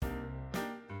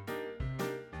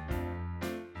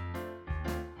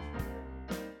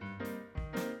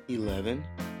11,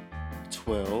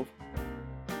 12,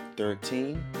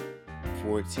 13,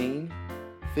 14,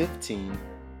 15,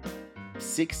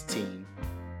 16,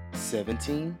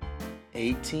 17,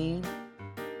 18,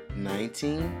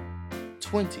 19,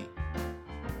 20.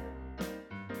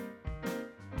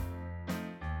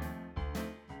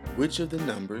 Which of the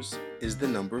numbers is the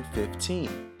number 15?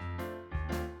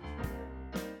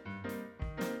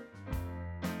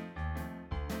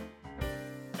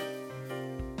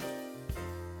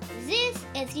 This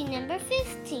is the number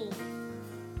 15.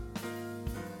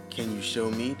 Can you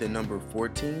show me the number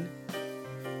 14?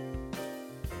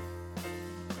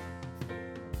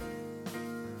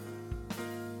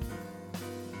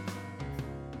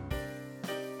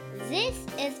 This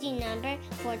is the number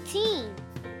 14.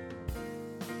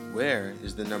 Where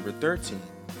is the number 13?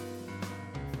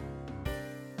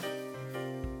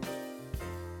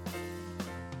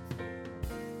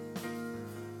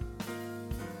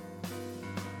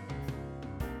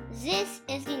 This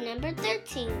is the number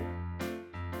 13.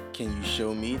 Can you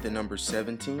show me the number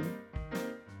 17?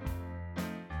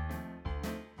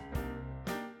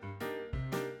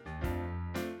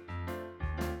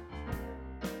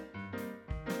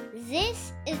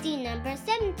 This is the number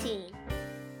 17.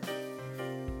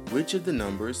 Which of the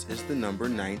numbers is the number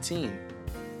 19?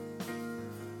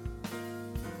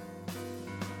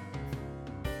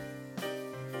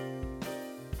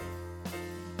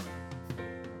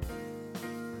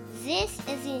 This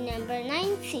is the number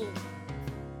 19.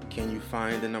 Can you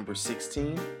find the number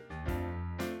 16?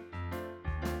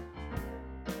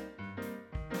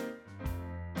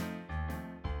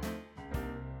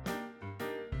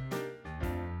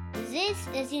 This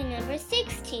is the number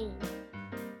 16.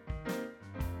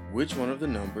 Which one of the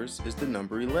numbers is the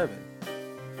number 11?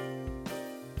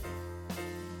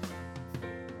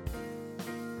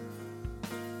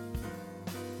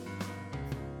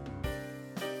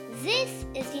 This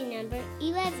is the number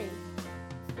 11.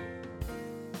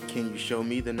 Can you show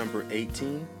me the number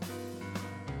 18?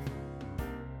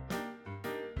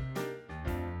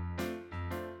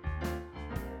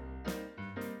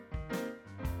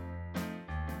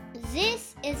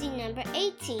 This is the number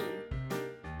 18.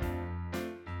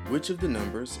 Which of the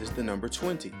numbers is the number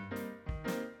 20?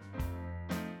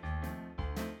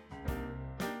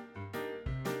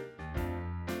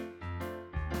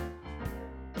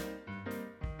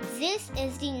 This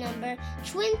is the number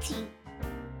 20.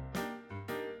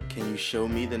 Can you show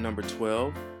me the number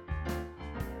 12?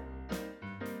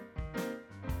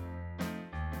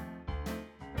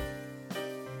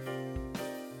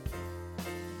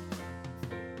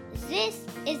 This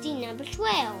is the number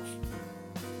 12.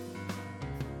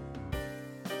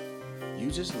 You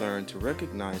just learned to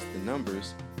recognize the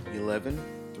numbers 11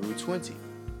 through 20.